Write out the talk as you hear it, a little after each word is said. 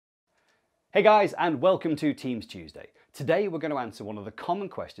Hey guys, and welcome to Teams Tuesday. Today we're going to answer one of the common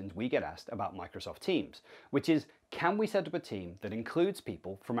questions we get asked about Microsoft Teams, which is, can we set up a team that includes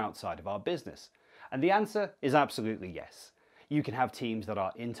people from outside of our business? And the answer is absolutely yes. You can have teams that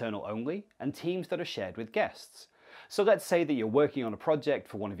are internal only and teams that are shared with guests. So let's say that you're working on a project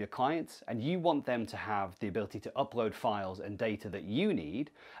for one of your clients and you want them to have the ability to upload files and data that you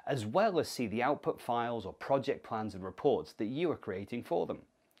need, as well as see the output files or project plans and reports that you are creating for them.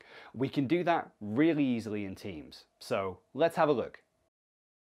 We can do that really easily in Teams. So let's have a look.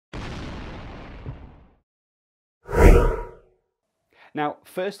 Now,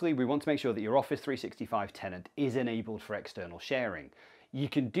 firstly, we want to make sure that your Office 365 tenant is enabled for external sharing. You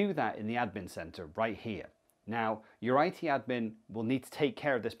can do that in the Admin Center right here. Now, your IT admin will need to take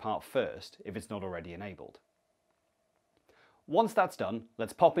care of this part first if it's not already enabled. Once that's done,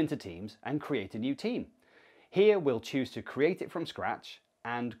 let's pop into Teams and create a new team. Here we'll choose to create it from scratch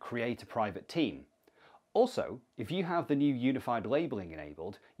and create a private team. Also, if you have the new unified labeling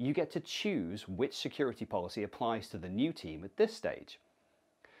enabled, you get to choose which security policy applies to the new team at this stage.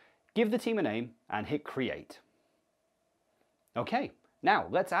 Give the team a name and hit create. Okay, now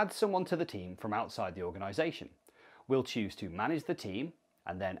let's add someone to the team from outside the organization. We'll choose to manage the team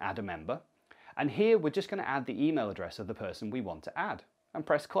and then add a member. And here we're just going to add the email address of the person we want to add and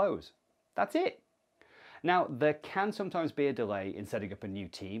press close. That's it. Now, there can sometimes be a delay in setting up a new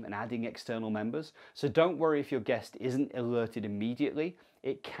team and adding external members, so don't worry if your guest isn't alerted immediately.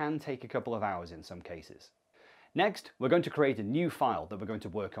 It can take a couple of hours in some cases. Next, we're going to create a new file that we're going to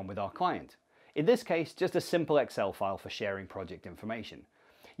work on with our client. In this case, just a simple Excel file for sharing project information.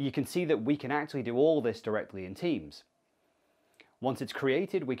 You can see that we can actually do all this directly in Teams. Once it's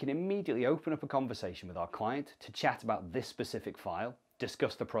created, we can immediately open up a conversation with our client to chat about this specific file,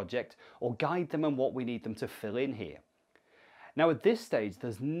 discuss the project, or guide them on what we need them to fill in here. Now at this stage,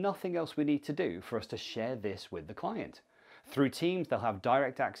 there's nothing else we need to do for us to share this with the client. Through Teams, they'll have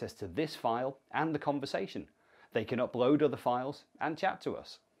direct access to this file and the conversation. They can upload other files and chat to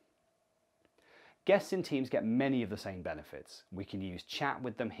us. Guests in Teams get many of the same benefits. We can use chat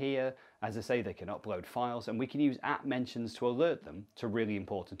with them here. As I say, they can upload files, and we can use app mentions to alert them to really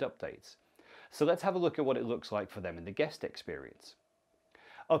important updates. So let's have a look at what it looks like for them in the guest experience.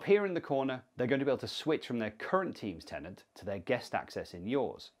 Up here in the corner, they're going to be able to switch from their current Teams tenant to their guest access in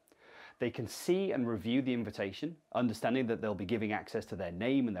yours. They can see and review the invitation, understanding that they'll be giving access to their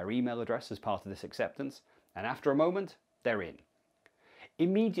name and their email address as part of this acceptance, and after a moment, they're in.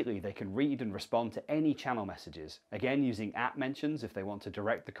 Immediately, they can read and respond to any channel messages, again using app mentions if they want to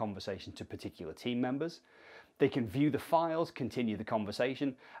direct the conversation to particular team members. They can view the files, continue the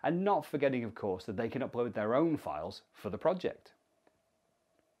conversation, and not forgetting, of course, that they can upload their own files for the project.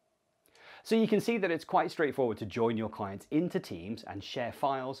 So you can see that it's quite straightforward to join your clients into Teams and share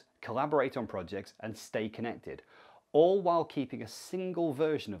files, collaborate on projects, and stay connected, all while keeping a single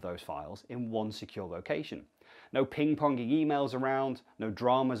version of those files in one secure location. No ping-ponging emails around, no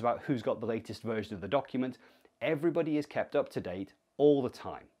dramas about who's got the latest version of the document. Everybody is kept up to date all the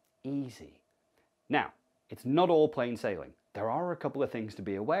time. Easy. Now, it's not all plain sailing. There are a couple of things to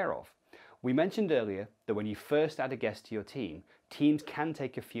be aware of. We mentioned earlier that when you first add a guest to your team, Teams can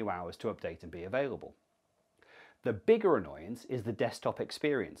take a few hours to update and be available. The bigger annoyance is the desktop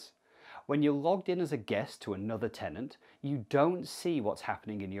experience. When you're logged in as a guest to another tenant, you don't see what's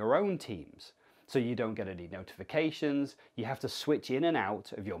happening in your own Teams. So you don't get any notifications, you have to switch in and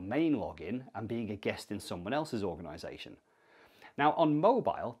out of your main login and being a guest in someone else's organization. Now on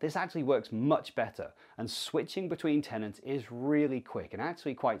mobile, this actually works much better, and switching between tenants is really quick and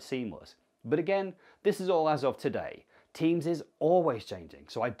actually quite seamless. But again, this is all as of today. Teams is always changing,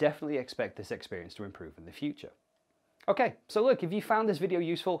 so I definitely expect this experience to improve in the future. Okay, so look, if you found this video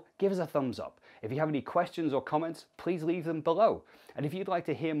useful, give us a thumbs up. If you have any questions or comments, please leave them below. And if you'd like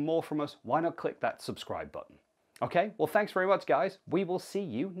to hear more from us, why not click that subscribe button? Okay, well thanks very much guys. We will see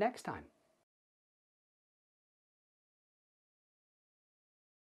you next time.